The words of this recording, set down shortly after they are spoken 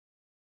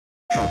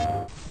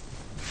I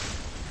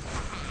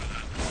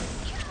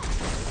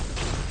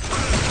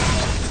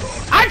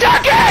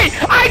took it!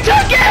 I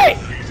took it!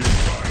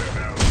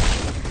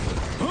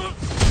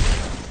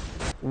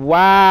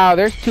 Wow,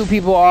 there's two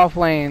people off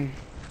lane.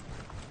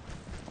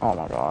 Oh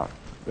my god.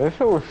 This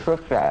shit was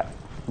shook that.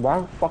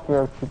 Why the fuck are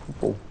there two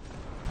people?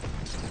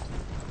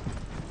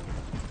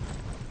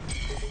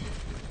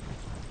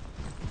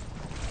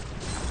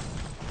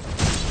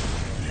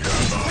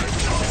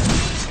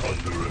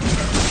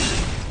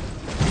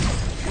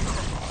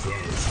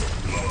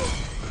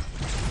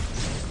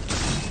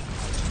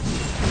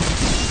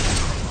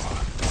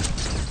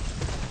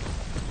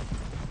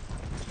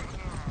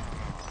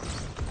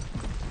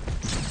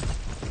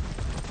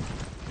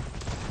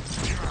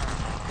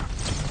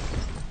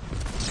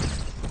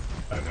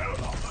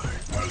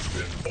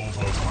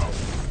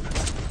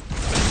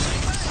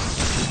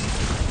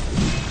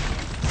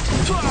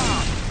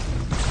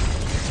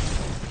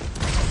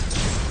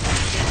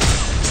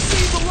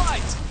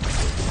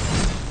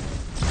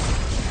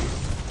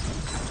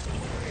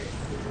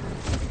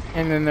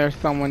 And then there's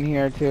someone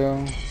here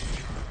too.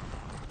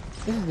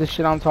 This is the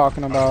shit I'm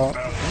talking about.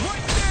 That's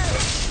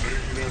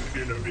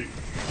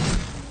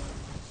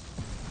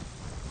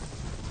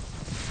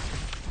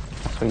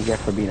what you get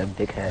for being a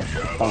dickhead.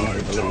 I don't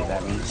ever believe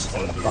that means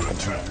what the fuck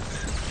is that?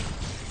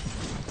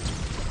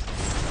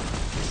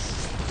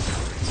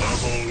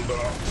 Leveled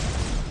up.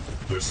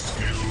 The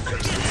skill can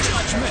be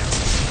judgment.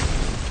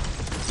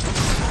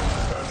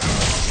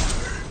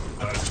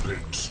 Has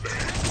been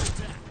slain.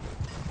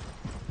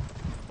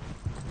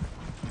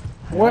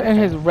 What in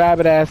his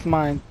rabbit ass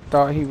mind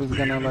thought he was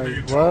gonna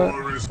like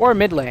what? Or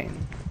mid lane.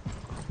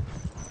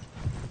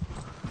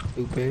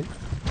 Stupid.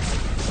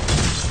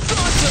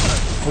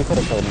 We could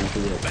have killed him if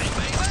he did.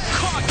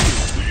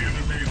 The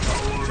enemy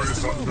tower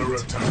is under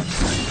attack.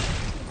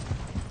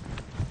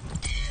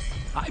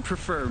 I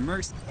prefer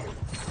mercy.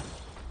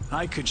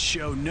 I could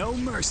show no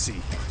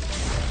mercy.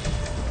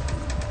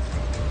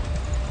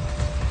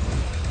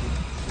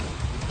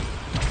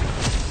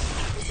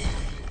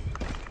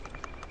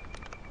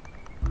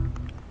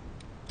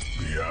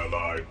 The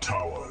allied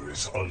tower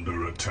is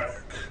under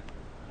attack.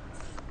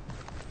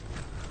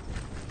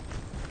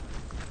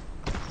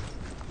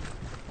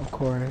 Of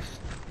course.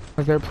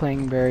 Because they're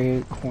playing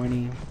very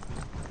corny.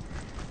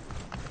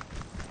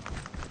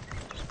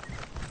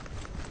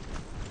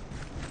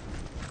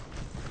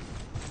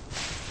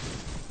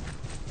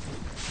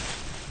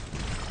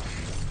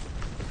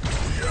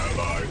 The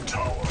allied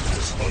tower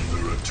is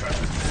under attack.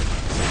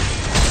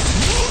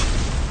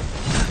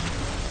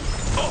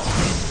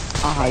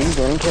 Ah, you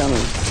didn't kill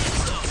me.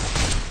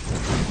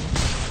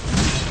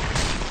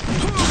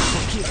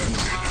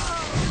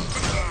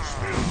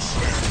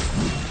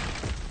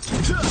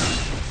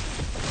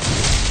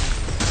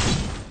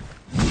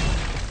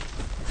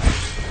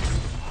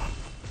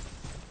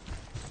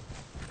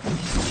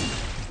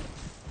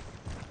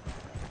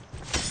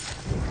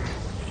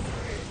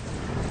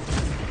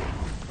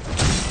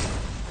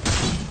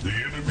 The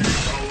enemy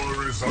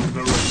tower is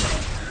under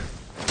attack.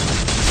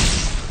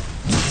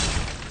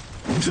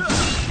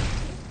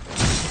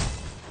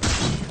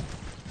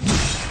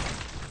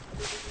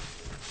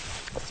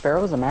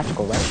 Sparrow's a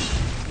magical, right?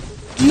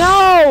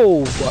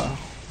 No!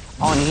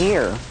 On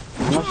here.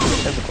 I know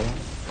she's physical.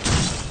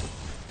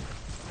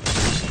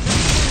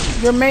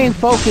 Your main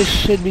focus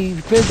should be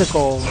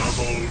physical.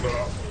 Leveled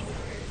up.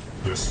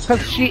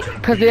 The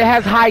Cause it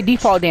has high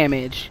default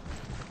damage.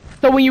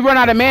 So when you run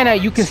out of mana,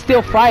 you can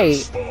still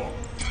fight.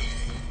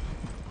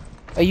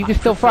 You can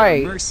still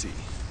fight. Mercy.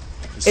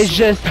 It's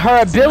just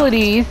her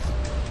abilities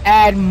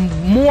add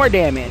more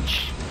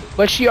damage.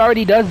 But she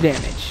already does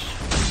damage.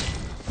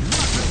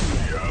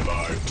 The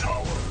allied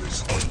tower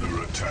is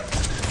under attack.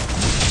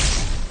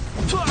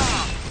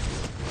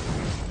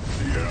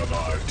 The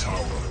allied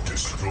tower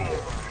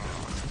destroyed.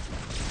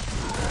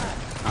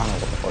 I don't know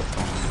what the fuck's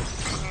going on.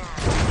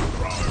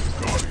 Prime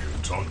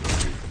Guardians on the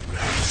field.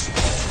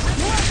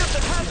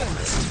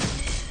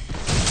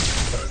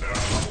 An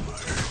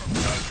ally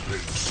has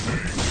been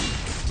slain.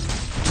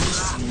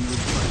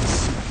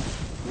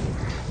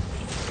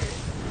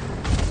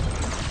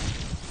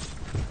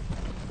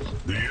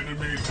 The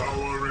enemy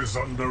tower is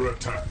under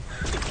attack.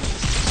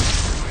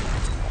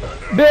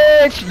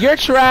 Bitch, you're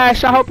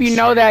trash. I hope you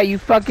know that, you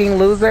fucking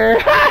loser.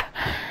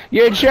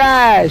 You're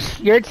trash.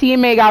 Your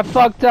teammate got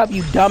fucked up,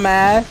 you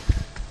dumbass.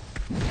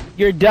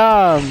 You're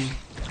dumb.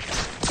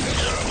 The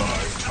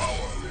allied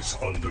tower is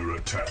under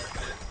attack.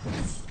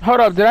 Hold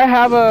up, did I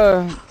have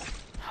a...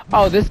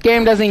 Oh, this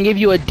game doesn't give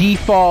you a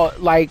default,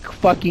 like,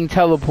 fucking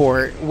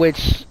teleport,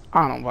 which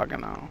I don't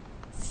fucking know.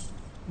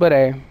 But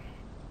hey,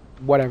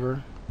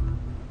 whatever.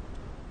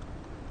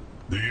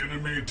 The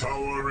enemy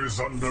tower is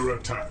under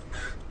attack.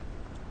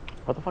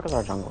 What the fuck is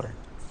our jungler?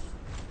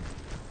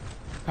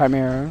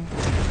 Chimera.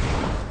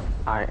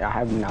 I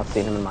have not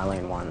seen him in my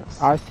lane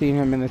once. I've seen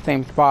him in the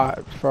same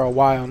spot for a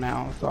while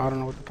now, so I don't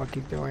know what the fuck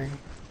he's doing.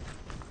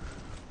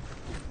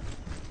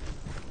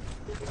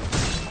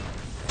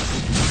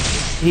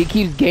 He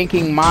keeps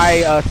ganking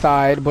my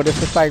side, but it's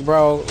just like,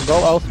 bro, go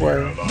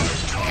elsewhere.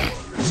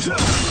 is under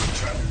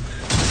attack.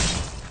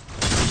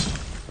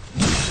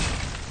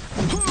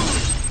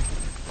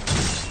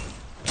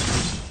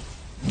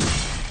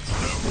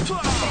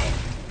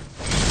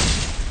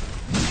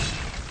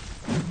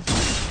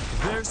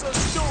 There's a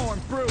storm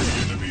brewing. The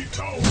enemy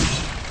tower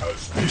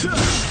has been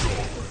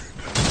destroyed.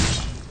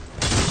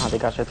 Ah, they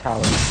got your tower.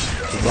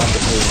 You blocked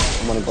it too.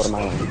 I'm gonna go to my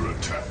lane. Under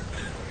attack.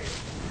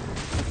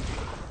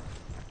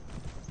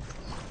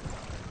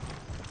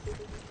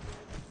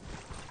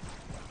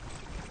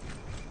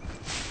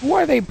 Who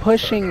are they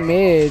pushing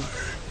mid?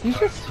 He's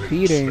just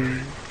feeding.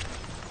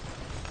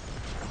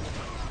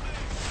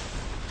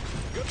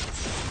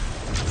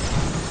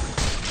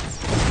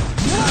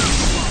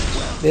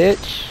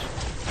 Bitch.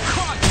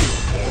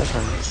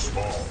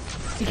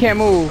 He can't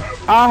move.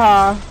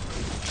 Aha.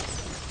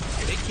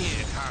 They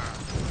can't hide.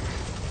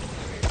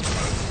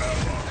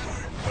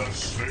 Has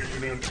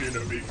slain an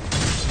enemy.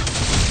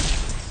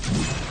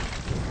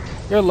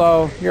 You're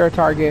low. You're a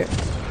target.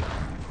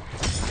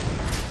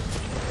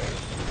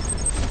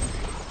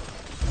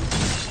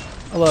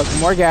 Look,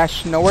 more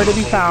gash. Nowhere to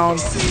be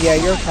found. Yeah,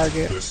 you're a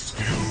target. The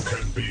skill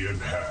can be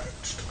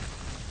enhanced.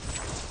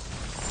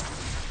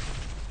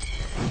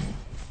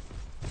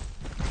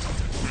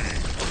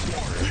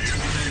 The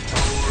enemy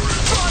tower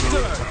is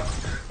under attack.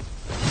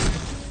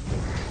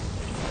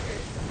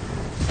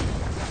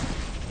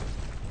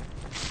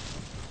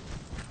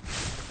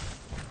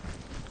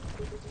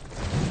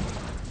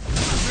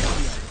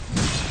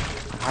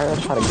 I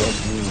gotta try to get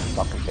me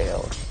fucking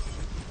failed.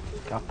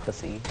 Got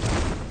pussy.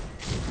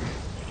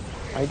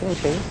 Are you getting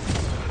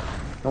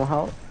chased? No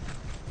help?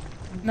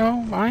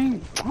 No,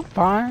 I'm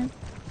fine.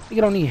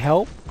 You don't need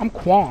help. I'm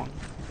Kwang.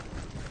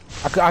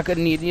 I could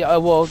need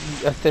well,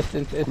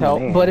 assistance is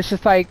help, Man. but it's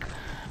just like,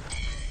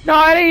 no,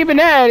 it ain't even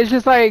that. It's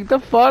just like the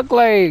fuck,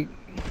 like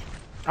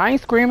I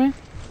ain't screaming,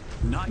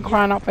 Not I'm yet.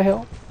 crying out for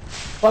help.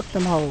 Fuck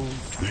them hoes.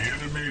 The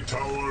enemy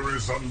tower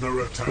is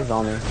under attack. He's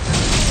on me. Good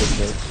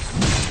bitch.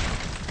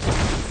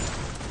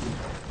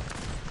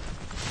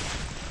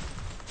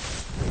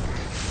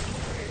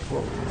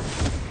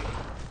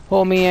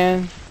 Pull me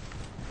in,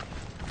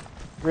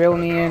 reel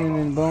me in, and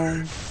then boom.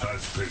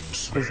 Has been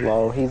slain. He's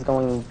low. He's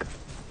going.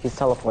 He's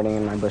teleporting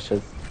in my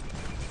bushes.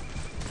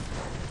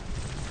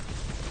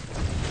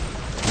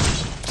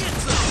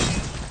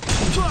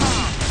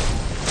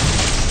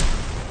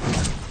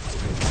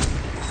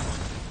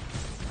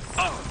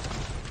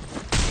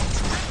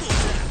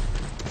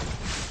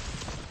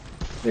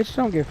 Bitch,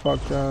 don't get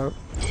fucked up.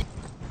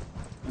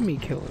 Let me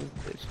kill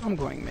this bitch. I'm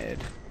going mid.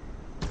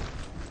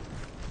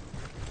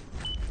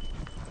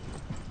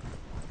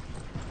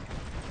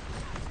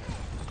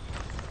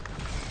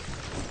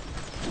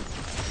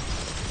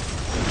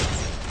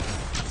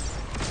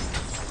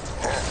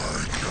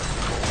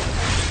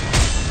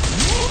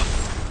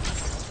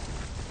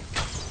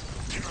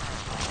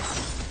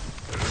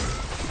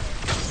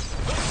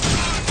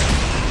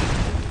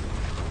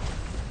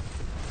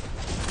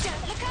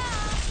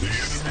 The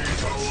enemy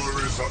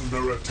tower is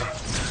under attack.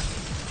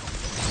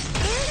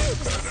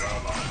 An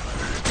ally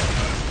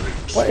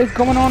has been What is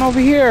going on over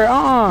here?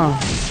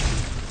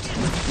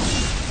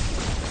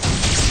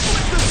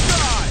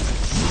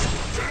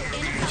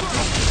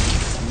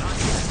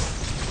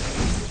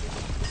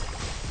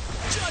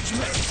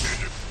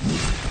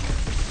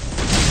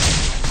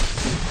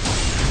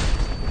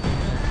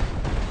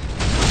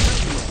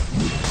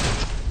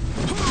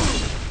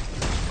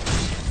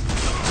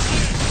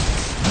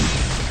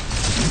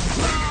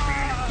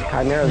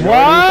 Chimera's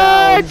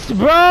What,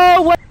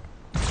 bro? What?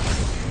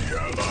 The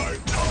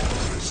allied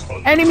tower is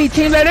under Enemy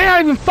team, they're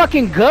not even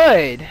fucking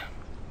good.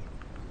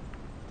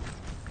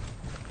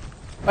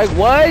 Like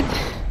what?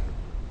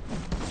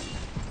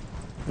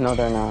 No,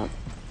 they're not.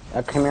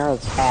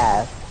 Chimera's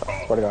ass.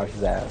 I swear to God,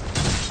 she's ass.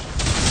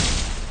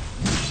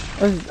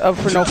 This is up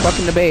for no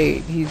fucking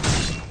debate. He's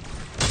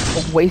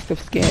a waste of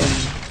skin.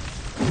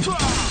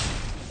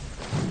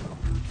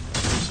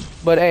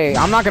 But hey,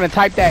 I'm not gonna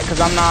type that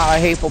because I'm not a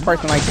hateful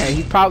person like that.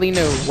 He's probably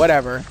new,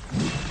 whatever.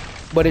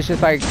 But it's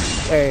just like,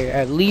 hey,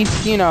 at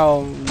least, you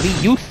know, be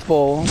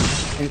useful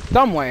in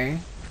some way.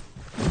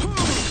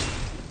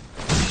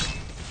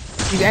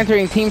 He's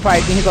entering team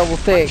fights and he's level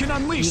 6. You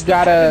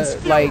gotta,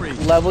 like,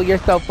 level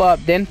yourself up,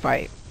 then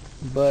fight.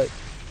 But,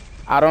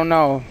 I don't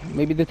know.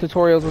 Maybe the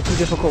tutorials were too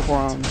difficult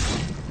for him.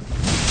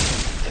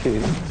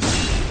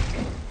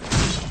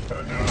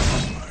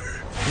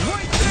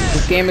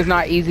 This game is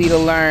not easy to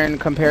learn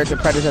compared to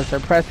Predecessor.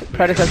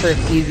 Predecessor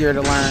is easier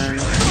to learn. an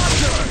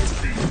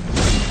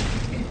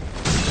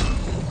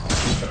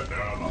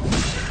ally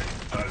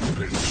has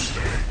been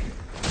slain.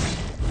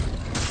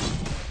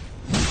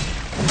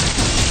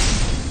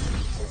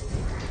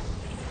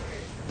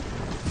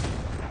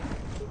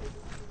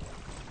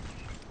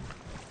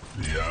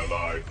 The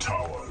allied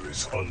tower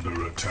is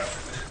under attack.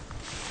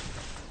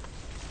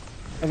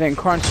 And then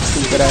Crunch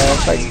stupid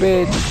ass. Like,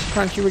 bitch,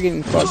 Crunch, you were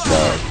getting fucked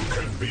up.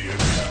 Can be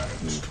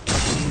enhanced.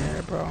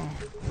 Yeah, bro.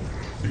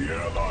 The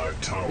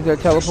allied tower Is there a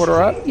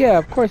teleporter up? Yeah,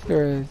 of course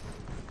there is.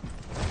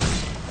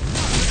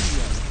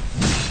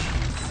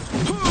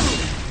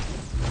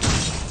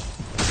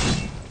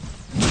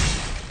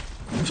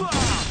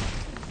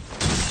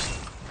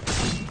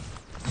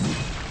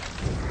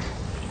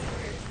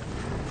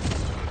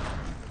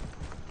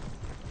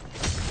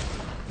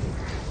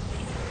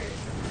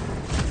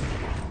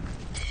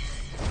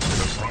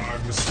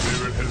 The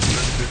spirit has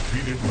been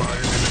defeated by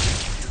an enemy.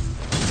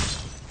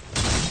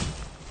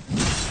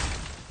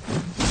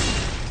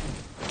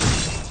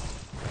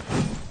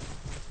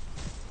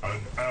 An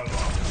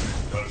ally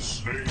has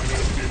slain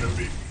an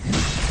enemy.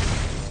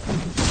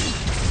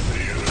 The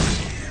enemy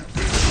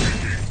is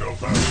taking the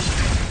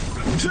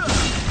battlefield.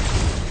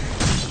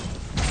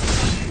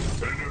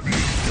 Enemy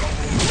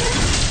double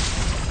kill.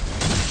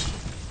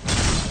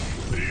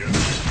 The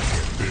enemy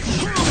is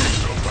taking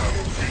the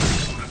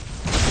battlefield.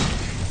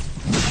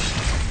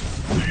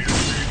 The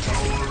enemy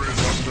tower is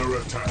under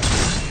attack.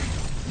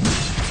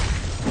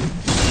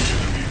 The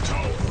enemy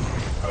tower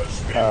has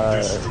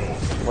been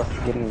destroyed. What's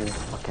getting this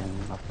fucking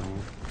up, man?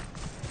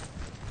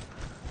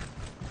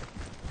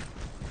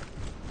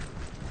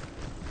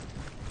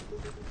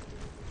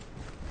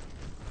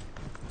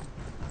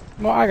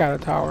 Well, I got a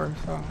tower,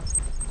 so.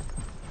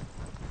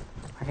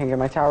 I can't get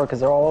my tower because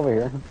they're all over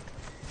here.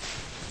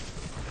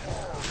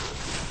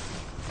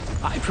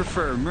 I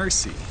prefer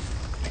mercy.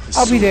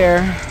 I'll be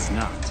there It's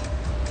not.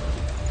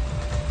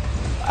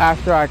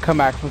 after I come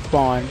back from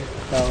spawn.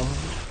 So,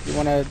 you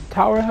want a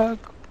tower hug?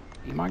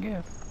 Be my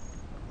guest.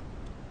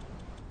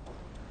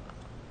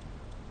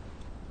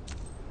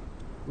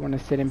 You want to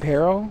sit in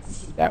peril?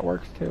 That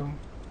works too.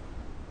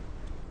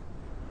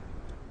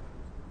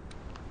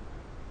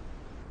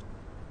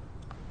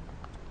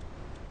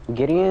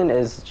 Gideon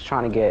is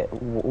trying to get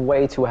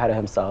way too ahead of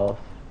himself.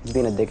 He's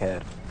being a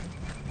dickhead.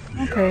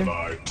 Okay. The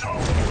allied tower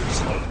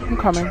is under I'm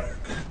coming. attack.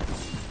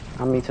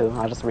 Me too.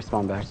 I'll just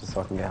respawn back just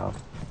so I can get help.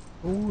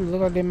 Ooh,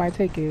 look like they might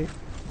take it.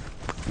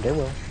 They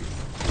will.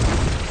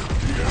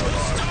 The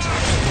allied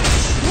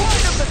tower.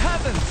 Light of the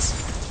heavens!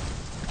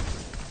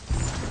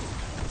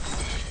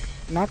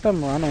 Not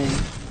them running.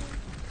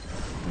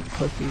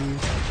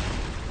 Pussies.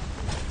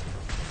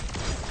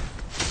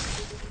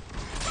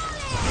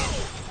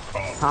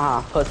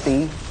 Haha,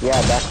 pussy.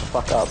 Yeah, back the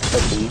fuck up,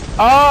 pussy.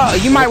 Oh,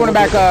 you might want to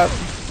back up.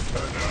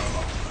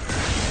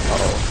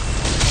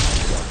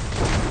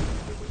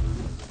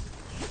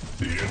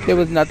 There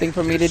was nothing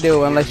for me to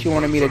do unless you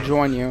wanted me to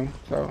join you.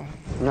 So.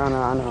 No,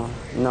 I know.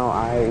 No,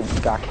 I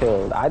got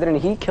killed.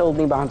 He killed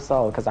me by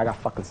himself because I got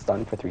fucking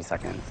stunned for 3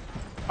 seconds.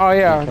 Oh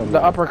yeah,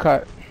 the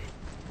uppercut.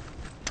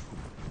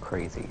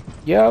 Crazy.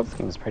 Yep. This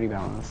game is pretty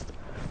balanced.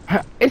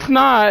 It's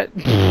not.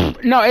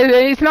 No,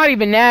 it's not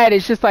even that.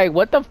 It's just like,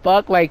 what the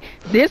fuck? Like,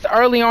 this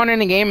early on in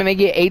the game and they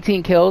get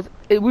 18 kills.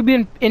 We've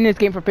been in this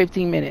game for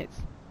 15 minutes.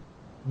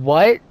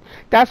 What?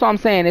 That's what I'm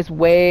saying. It's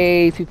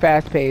way too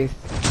fast paced.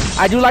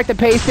 I do like the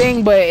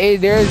pacing,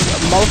 but there's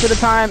most of the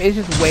time it's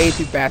just way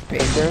too fast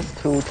paced. If there's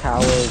 2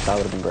 towers, that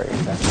would have been great.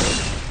 That's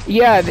it.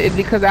 Yeah,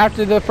 because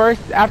after the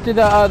first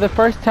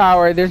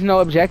tower, there's no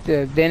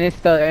objective. Then it's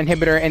the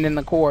inhibitor and then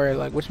the core,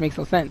 like, which makes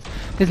no sense.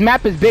 This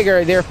map is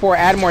bigger, therefore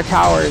add more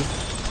towers.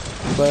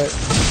 But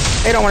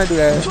they don't want to do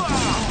that.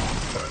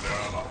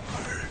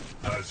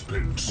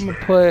 I'm gonna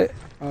put.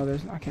 Oh,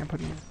 I can't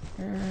put it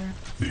here.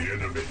 The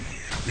enemy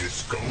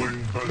is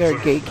going berserk. They're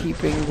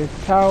gatekeeping this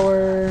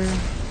tower.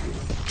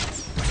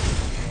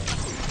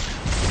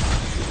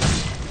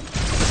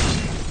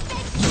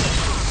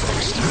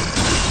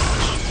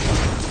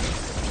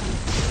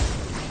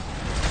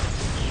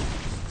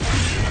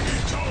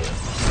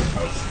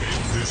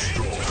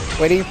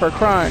 Waiting for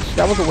Crunch.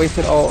 That was a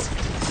wasted ult.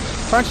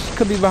 Crunch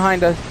could be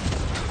behind us.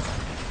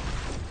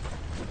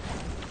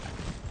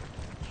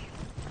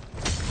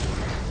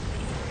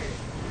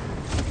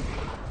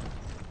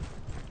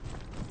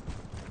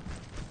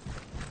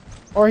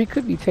 Or he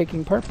could be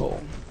taking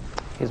purple.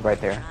 He's right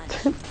there.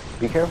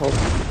 Be careful.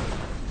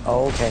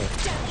 Okay.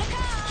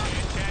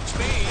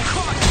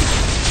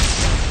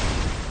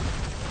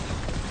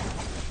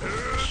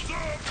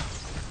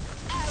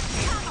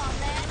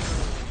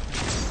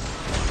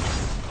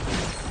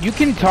 You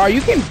can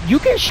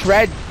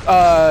shred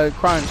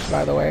Crunch,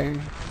 by the way.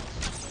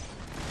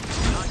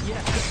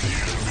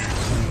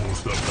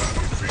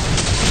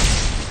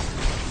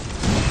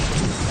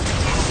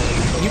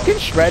 You can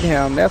shred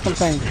him, that's what I'm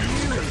saying.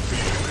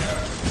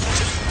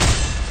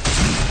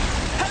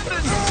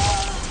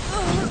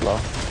 He's low.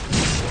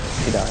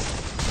 He died.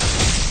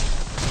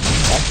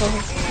 That's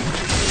okay.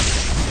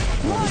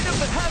 Light of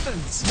the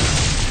heavens!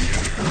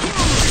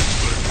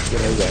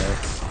 Get in there.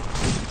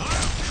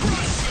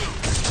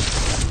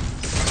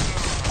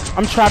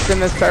 I'm trapped in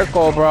this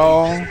circle,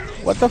 bro.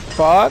 What the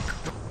fuck?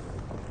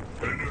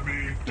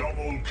 Enemy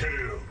double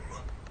kill.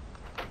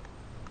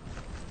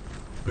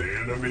 The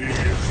enemy is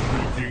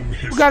wreaking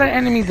his. Who got an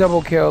enemy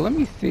double kill? Let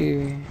me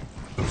see.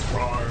 The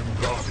Prime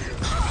Guardian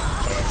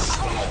has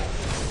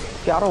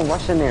spawned. Y'all don't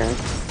rush in there.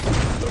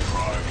 The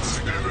Prime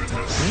Spirit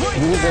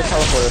has You need their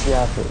teleport if you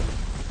have to.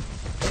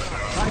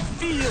 I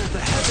feel the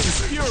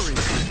heavens' fury!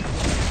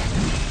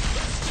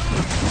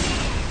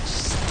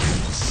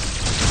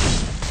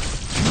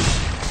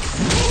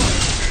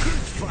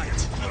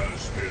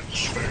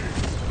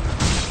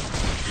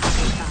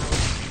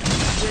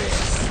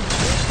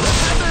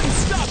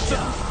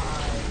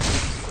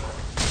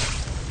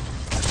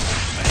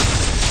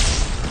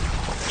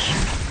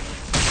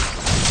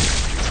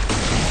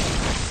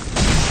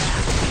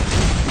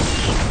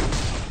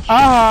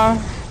 I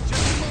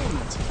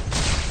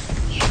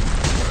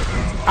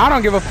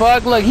don't give a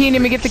fuck. Look, he didn't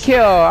even get the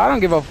kill. I don't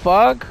give a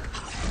fuck.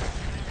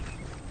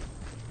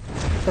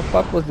 What the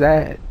fuck was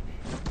that?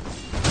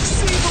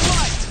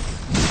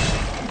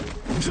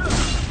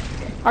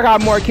 I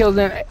got more kills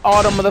than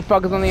all the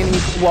motherfuckers on the enemy.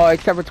 Well,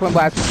 except for Twin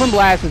Blast. Twin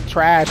Blast is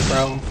trash,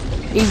 bro.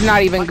 He's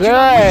not even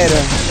good.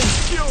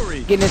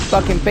 Get in his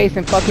fucking face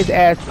and fuck his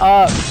ass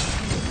up.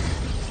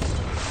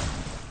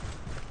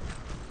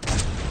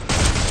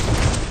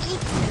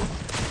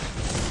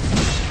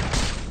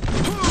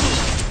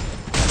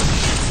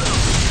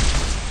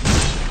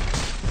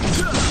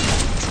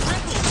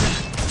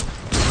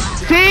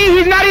 See,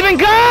 he's not even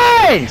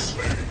good.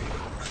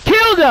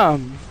 Killed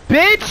him,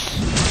 bitch.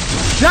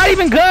 Not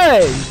even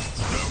good.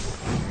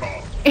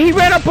 He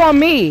ran up on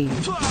me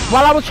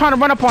while I was trying to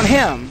run up on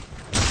him.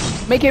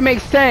 Make it make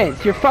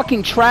sense. You're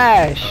fucking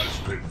trash.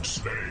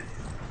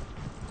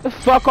 The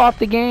fuck off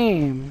the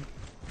game.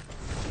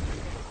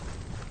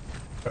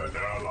 An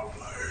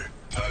ally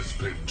has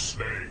been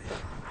slain.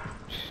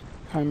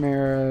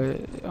 Chimera.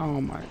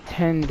 Oh my,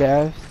 10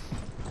 deaths.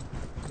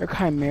 They're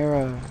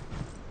Chimera.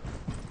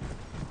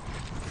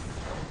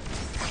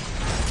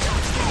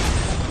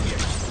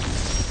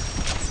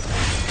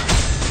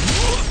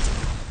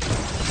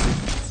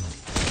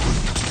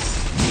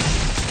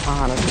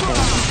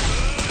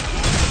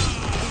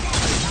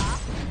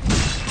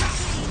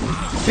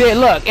 Bitch,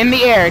 look, in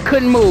the air,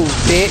 couldn't move,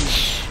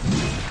 bitch.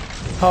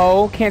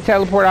 Ho, can't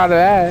teleport out of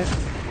that.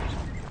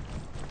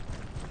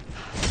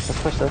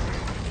 Let's push this.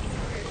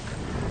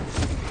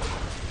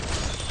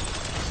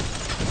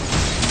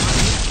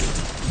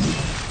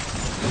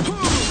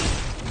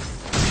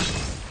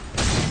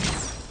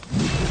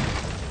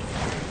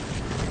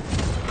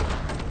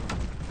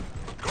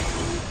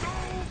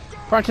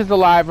 Crunch is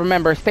alive,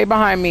 remember, stay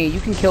behind me,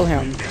 you can kill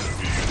him.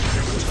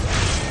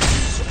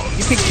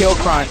 You can kill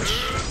Crunch.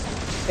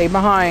 Stay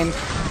behind.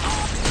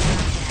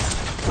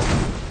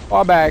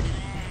 Fall back.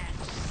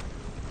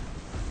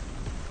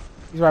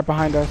 He's right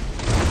behind us.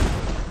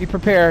 Be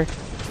prepared.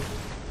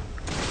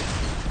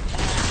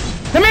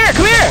 Come here,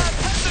 come here!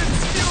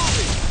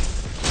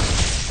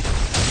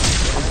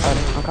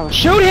 I'm coming.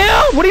 Shoot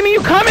him! What do you mean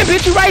you coming,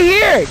 bitch? You right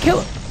here!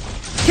 Kill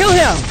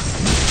him!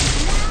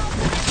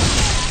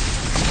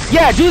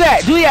 Yeah, do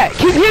that, do that!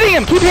 Keep hitting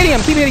him, keep hitting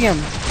him, keep hitting him!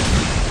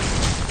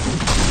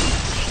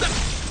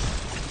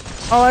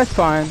 Oh, that's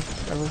fine.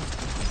 Whatever.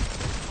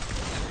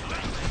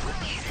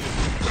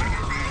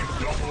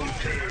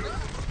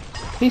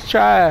 He's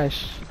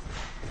trash.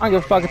 I don't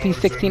give a fuck if he's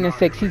 16 and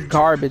 6. He's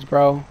garbage,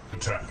 bro.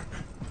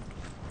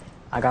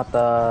 I got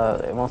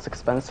the most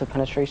expensive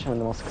penetration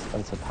and the most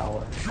expensive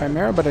power.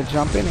 Chimera better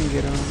jump in and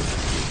get him.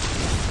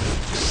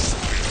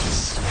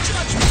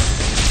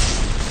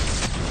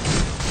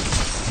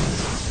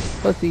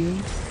 Pussy.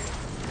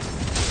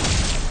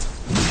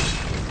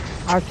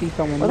 I see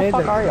someone Where the mid.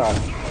 fuck are y'all?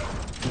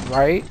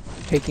 Right?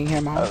 Taking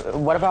him out.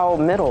 What about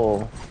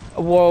middle?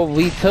 Well,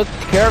 we took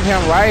care of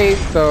him right,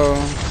 so...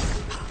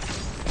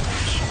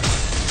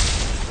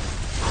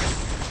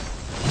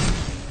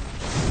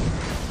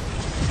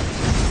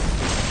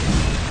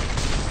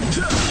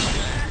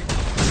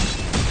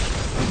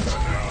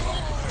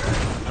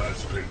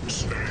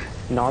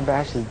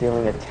 Narbash is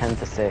dealing a 10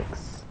 to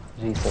 6.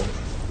 Jesus.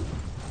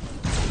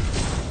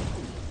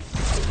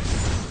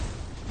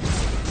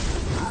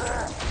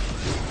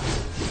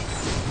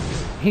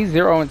 He's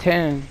 0 and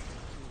 10.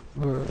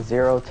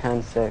 0,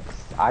 10, 6.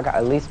 I got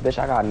at least, bitch.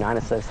 I got 9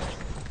 assists.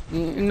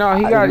 No,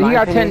 he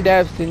got 10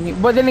 deaths,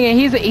 and but then again,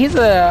 he's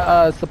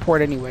a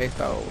support anyway,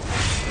 so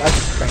that's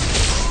expected.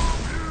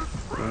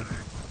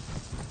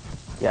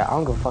 Yeah, I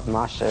don't give a fuck.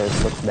 My shit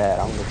looks bad.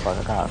 I don't give a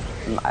fuck.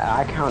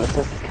 I count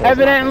assists.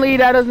 Evidently,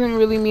 that doesn't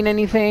really mean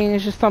anything.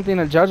 It's just something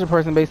to judge a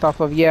person based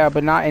off of. Yeah,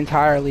 but not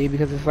entirely,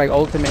 because it's like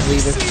ultimately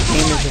this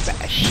game is just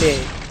that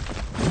shit.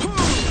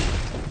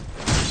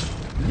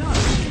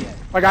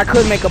 Like, I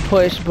could make a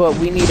push, but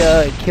we need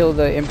to kill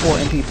the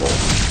important people.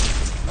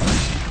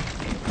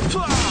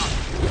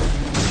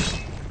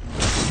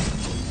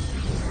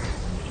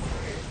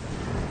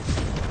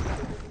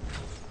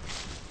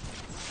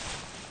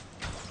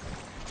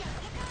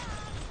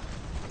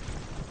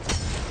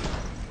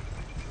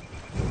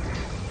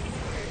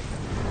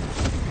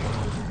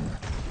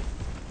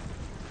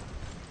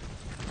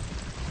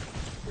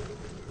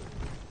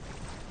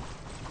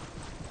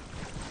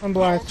 I'm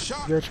black.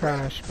 You're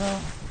trash, bro.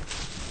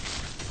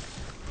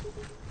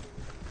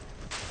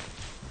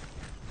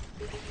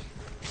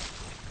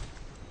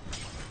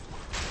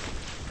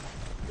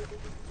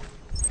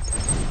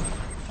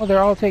 Oh, they're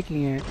all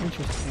taking it.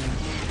 Interesting.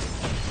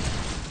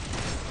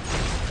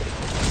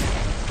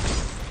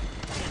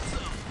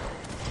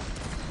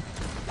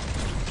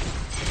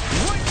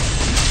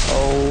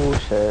 Oh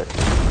shit.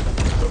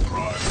 The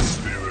prime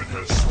spirit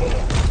has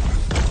spawned.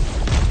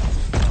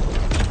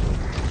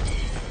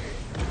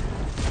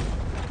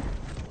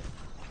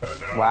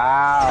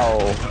 Wow.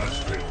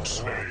 Has been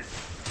slain.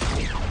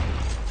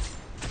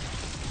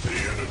 The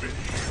enemy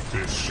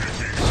is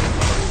shaking the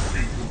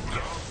battlefield.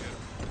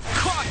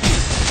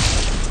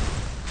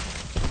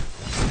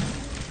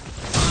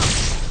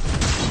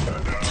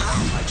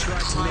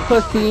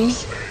 pussy.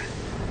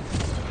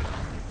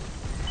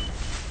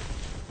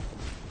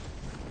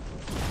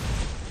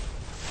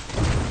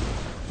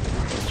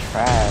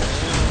 Trash.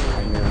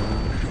 I know.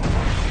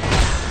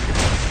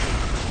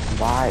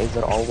 Why is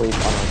it always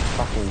on a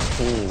fucking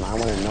team? I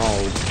wanna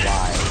know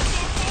why.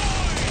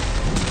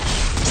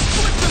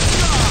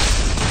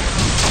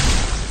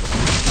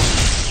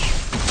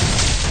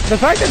 The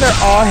fact that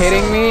they're all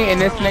hitting me and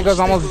this nigga's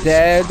almost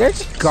dead, they're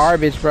just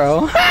garbage,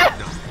 bro.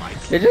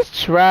 They're just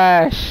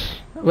trash.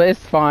 But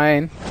it's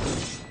fine.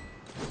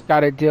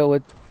 Gotta deal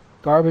with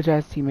garbage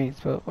ass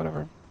teammates, but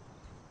whatever.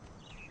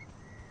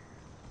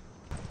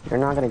 You're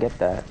not gonna get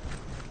that.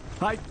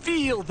 I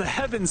feel the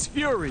heavens'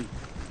 fury.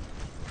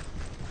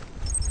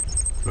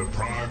 The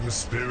Prime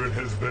Spirit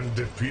has been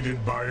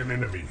defeated by an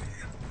enemy.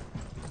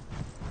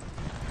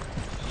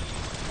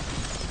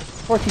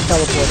 Of course he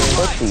teleported.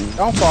 Pussy.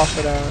 Don't fall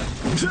for that.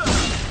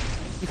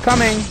 He's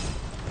coming.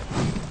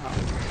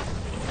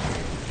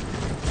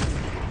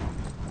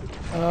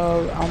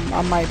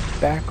 I might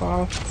back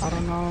off. I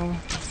don't know.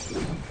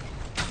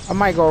 I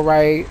might go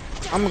right.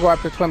 I'm gonna go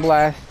after Twin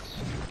Blast.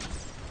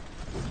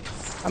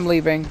 I'm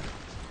leaving.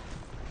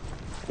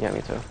 Yeah,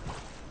 me too.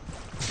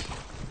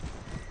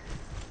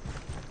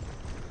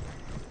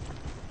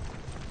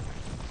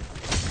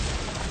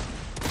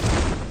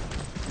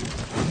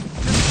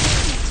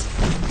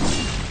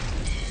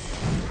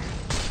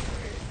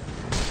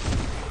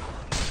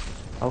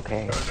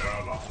 Okay. An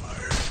ally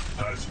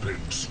has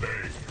been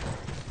slain.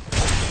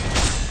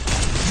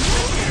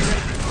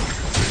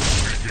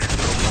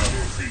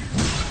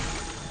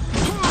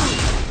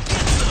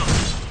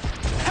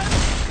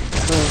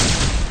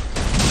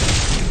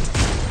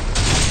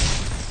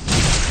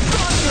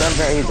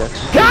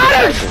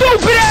 Got him,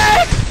 stupid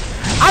ass!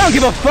 I don't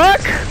give a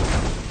fuck.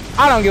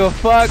 I don't give a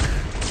fuck.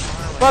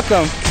 Fuck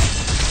him.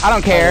 I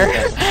don't care.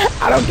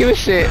 I don't give a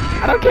shit.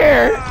 I don't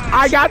care.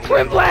 I got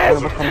Twin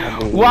Blast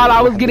while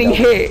I was getting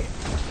hit.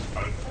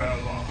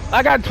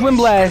 I got Twin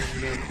Blast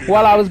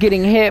while I was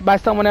getting hit by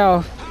someone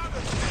else.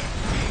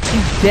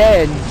 He's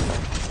dead.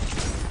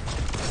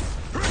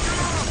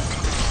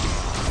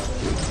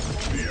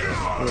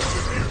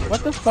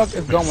 What the fuck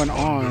is going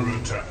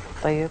on?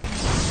 Play it.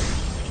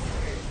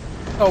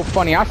 So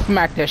funny, I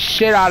smacked the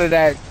shit out of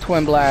that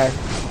Twin Blast.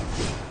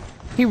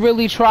 He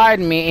really tried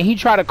me, and he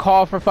tried to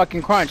call for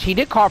fucking Crunch. He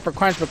did call for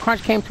Crunch, but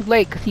Crunch came too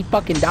late because he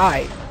fucking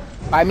died.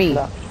 By me.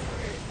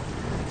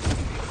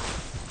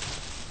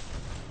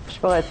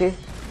 Spaghetti.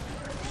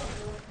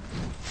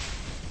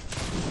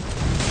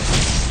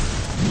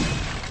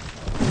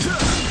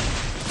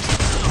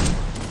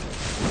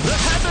 The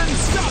heavens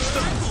stop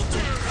them.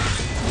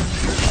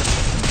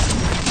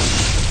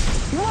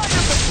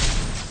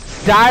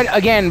 Died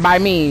again by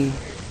me.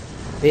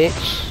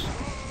 Bitch.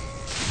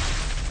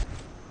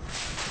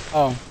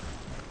 Oh.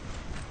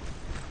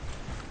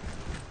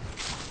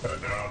 An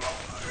ally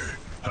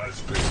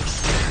has been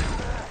slain.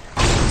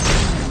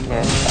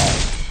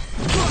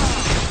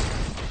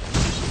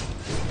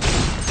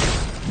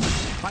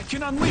 I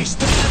can unleash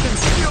the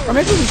heavens' fury. Or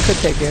maybe we could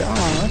take it. Oh,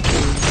 let's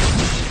see.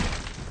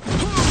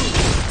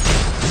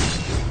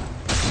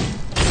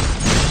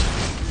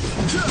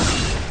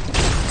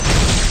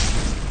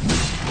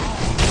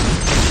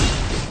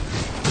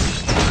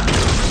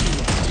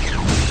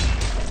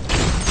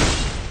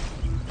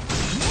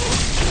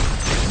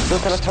 Du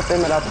kan tappa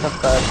med att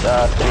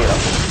tappa 3 då.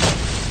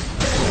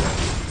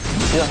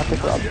 Jag har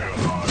pick up.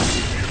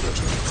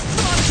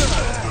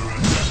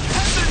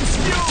 Heavens'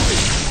 fury.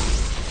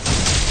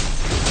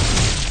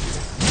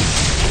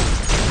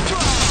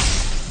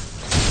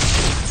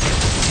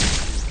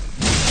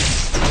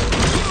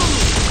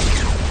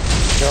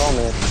 They're all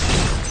mid.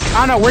 I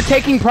don't know, we're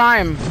taking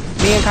Prime.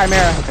 Me and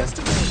Chimera. Okay.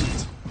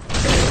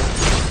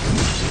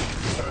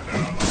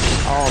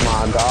 Oh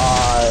my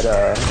god.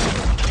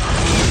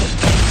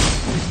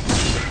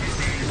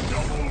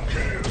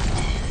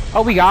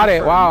 Oh, we got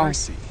it. Wow. I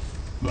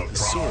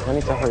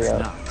need to hurry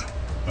up.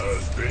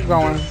 Has been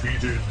Going.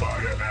 defeated by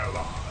an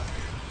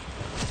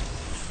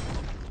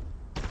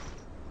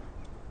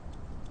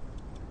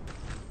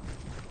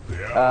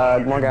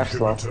ally. More gas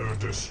slow. Inhibitor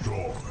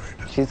destroyed.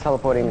 She's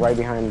teleporting right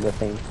behind the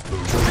thing.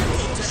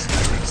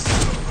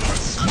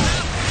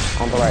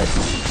 On the right.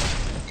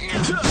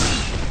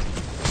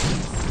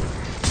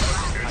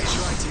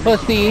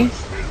 Pussy.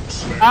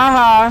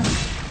 Aha.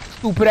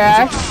 Stupid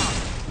ass.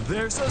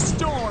 There's a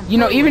storm. You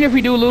know, even if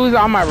we do lose,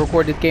 I might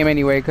record this game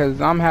anyway,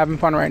 because I'm having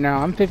fun right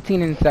now. I'm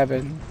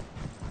 15-7.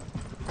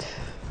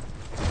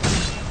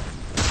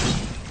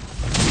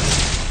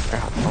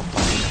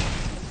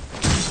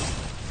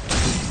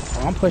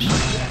 Oh, I'm pushing.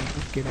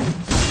 Let's get it.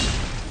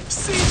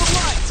 See the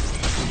light.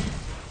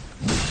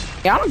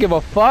 Yeah, I don't give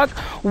a fuck.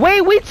 Wait,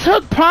 we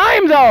took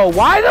Prime though.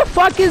 Why the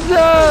fuck is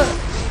the...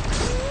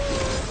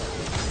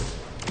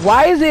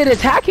 Why is it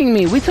attacking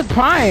me? We took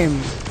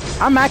Prime.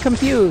 I'm mad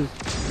confused.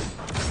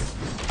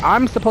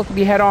 I'm supposed to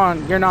be head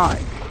on. You're not.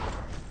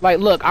 Like,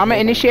 look, I'm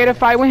gonna initiate a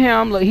fight with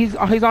him. Look, he's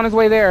on his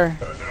way there.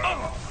 An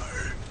ally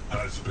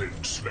has been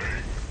slain.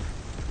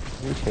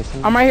 Are you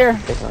chasing? I'm right here.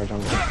 Chasing our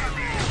jungle.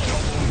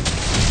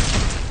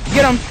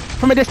 Get him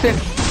from a distance.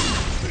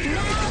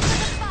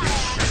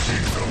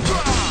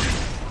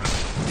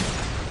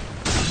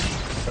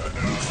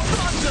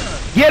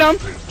 Get him.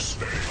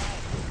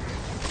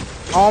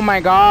 Oh my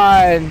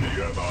god.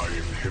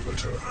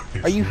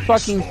 Are you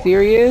fucking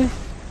serious?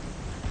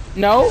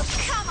 No.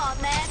 Come on,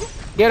 then.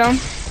 Get him.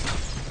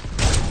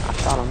 I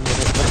shot him.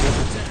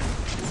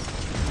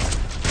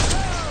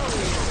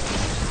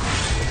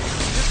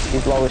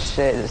 He's low as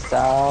shit.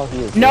 Sal. He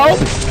is Nope.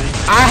 low.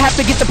 I have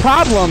to get the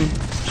problem.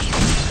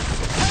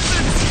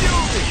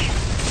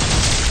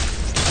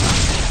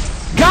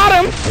 Got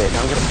him. Shit,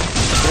 now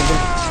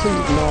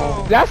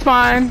no. That's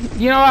fine.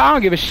 You know what? I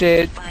don't give a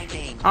shit. I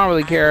don't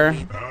really care.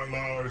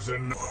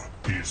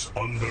 He's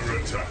under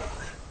attack.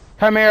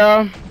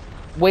 Chimera,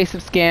 waste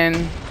of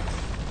skin.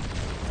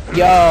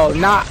 Yo,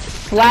 not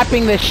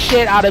slapping the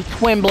shit out of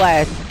Twin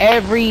Blast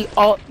every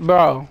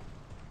bro.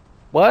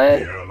 What?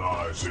 The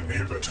allies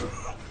inhibitor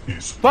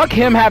is Fuck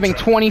him having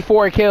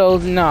 24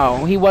 kills.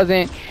 No, he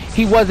wasn't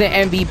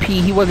MVP.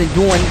 He wasn't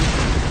doing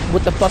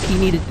what the fuck he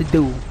needed to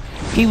do.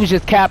 He was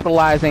just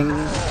capitalizing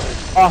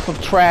off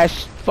of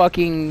trash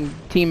fucking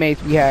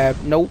teammates we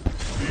have. Nope. the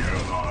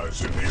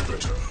allies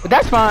inhibitor. But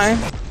that's fine.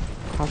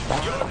 I'm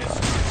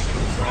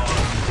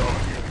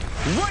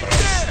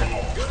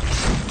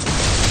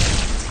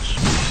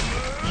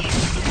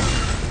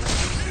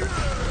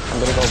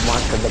gonna go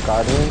monster the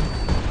Guardian.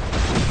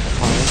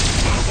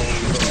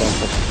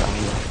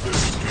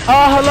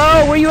 Oh,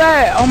 hello, where you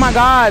at? Oh my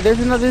god, there's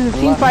a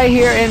team fight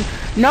here and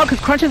no, cause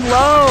Crunch is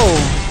low.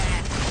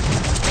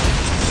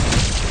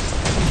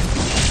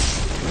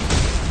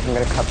 I'm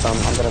gonna cut them.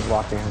 I'm gonna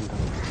walk behind them.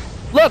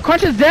 Look,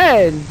 Crunch is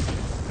dead.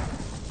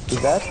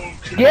 He's dead?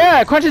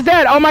 Yeah, Crunch is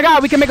dead. Oh my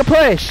god, we can make a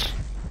push.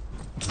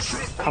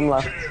 Come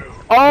left.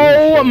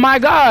 Oh my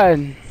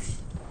god.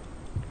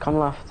 Come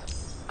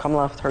left. Come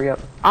left. Hurry up.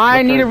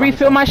 I need to Look,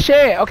 refill my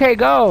shit. Okay,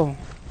 go.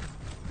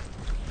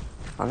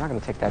 I'm not gonna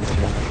take that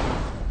shit.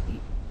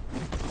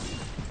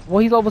 Well,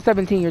 he's level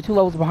 17. You're 2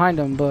 levels behind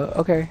him, but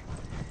okay.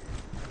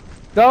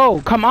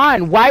 Go. Come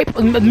on. Wipe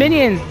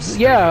minions.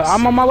 Yeah,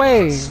 I'm on my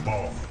way.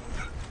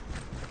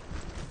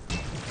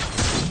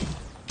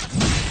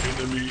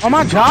 Oh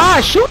my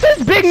god. Shoot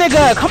this big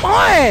nigga. Come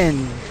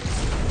on.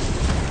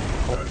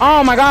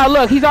 Oh my god.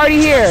 Look, he's already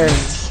here.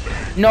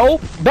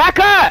 Nope. Back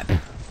up.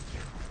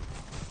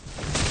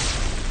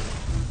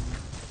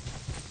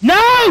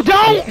 No,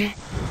 don't.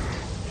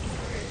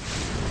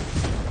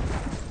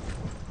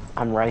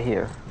 I'm right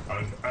here.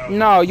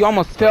 No, you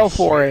almost fell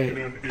for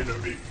it.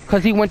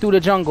 Because he went through the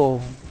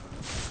jungle.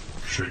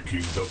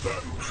 Shaking the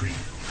battlefield.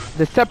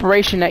 The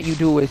separation that you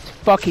do is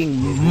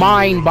fucking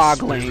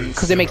mind-boggling.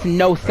 Because it makes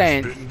no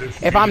sense.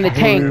 If I'm the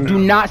tank, do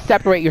not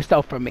separate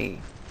yourself from me.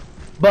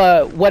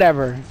 But,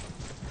 whatever.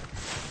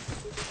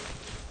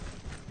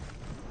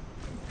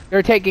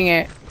 They're taking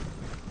it.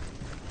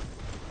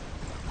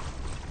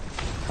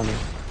 Come here.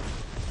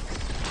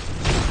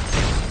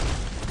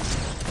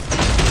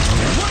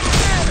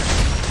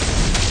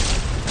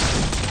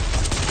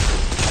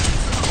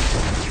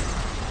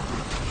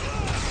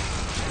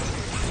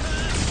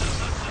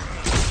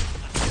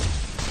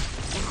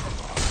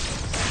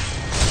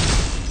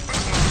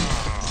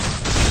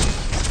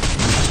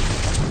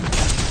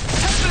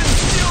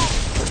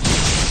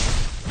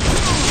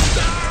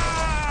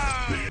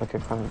 Look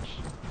at Crunch.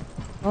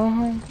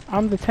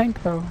 I'm the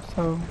tank though,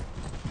 so.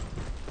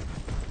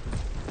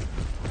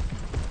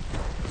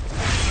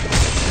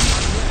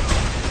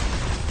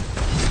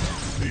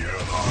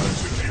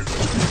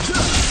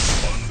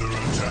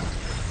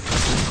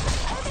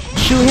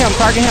 Shoot him,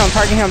 target him,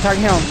 target him,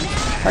 target him,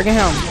 target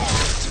him.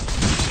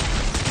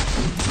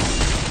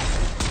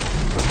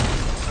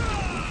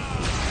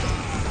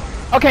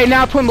 Okay,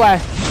 now Twin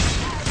Blast.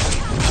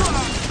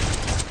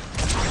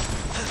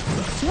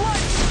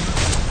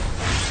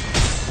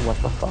 What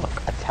the fuck?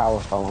 A tower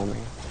fell on me.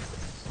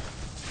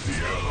 The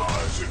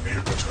allies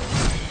inhibitor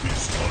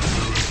is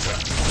under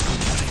attack.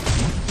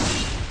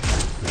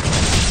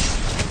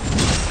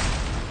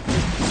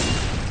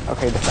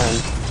 Okay, defend.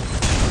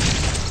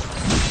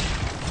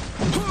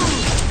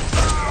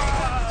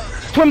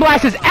 Twin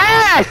Blast is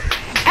ass!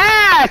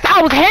 Ass!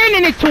 I was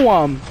handing it to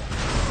him!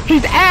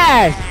 He's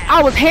ass!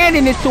 I was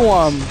handing it to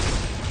him!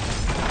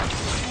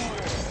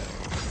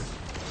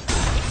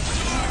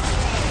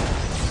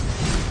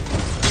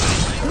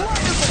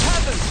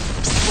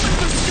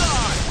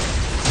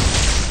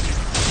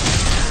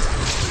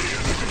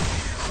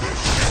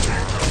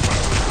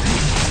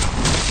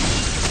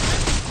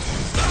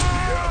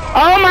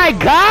 Oh my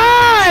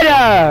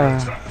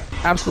god!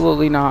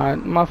 Absolutely not.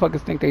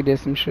 Motherfuckers think they did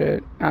some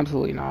shit.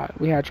 Absolutely not.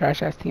 We had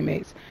trash ass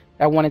teammates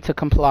that wanted to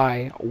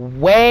comply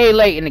way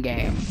late in the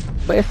game.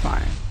 But it's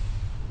fine.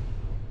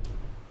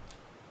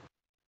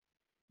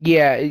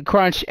 Yeah,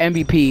 Crunch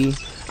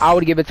MVP. I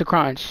would give it to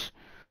Crunch,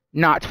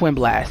 not Twin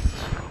Blast.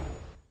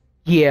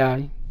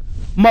 Yeah.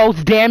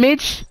 Most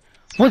damage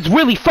was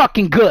really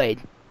fucking good.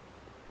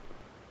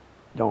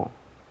 Don't.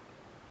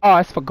 Oh,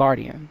 it's for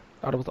Guardian.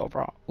 Thought it was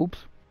overall. Oops.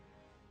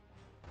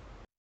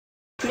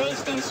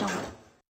 PlayStation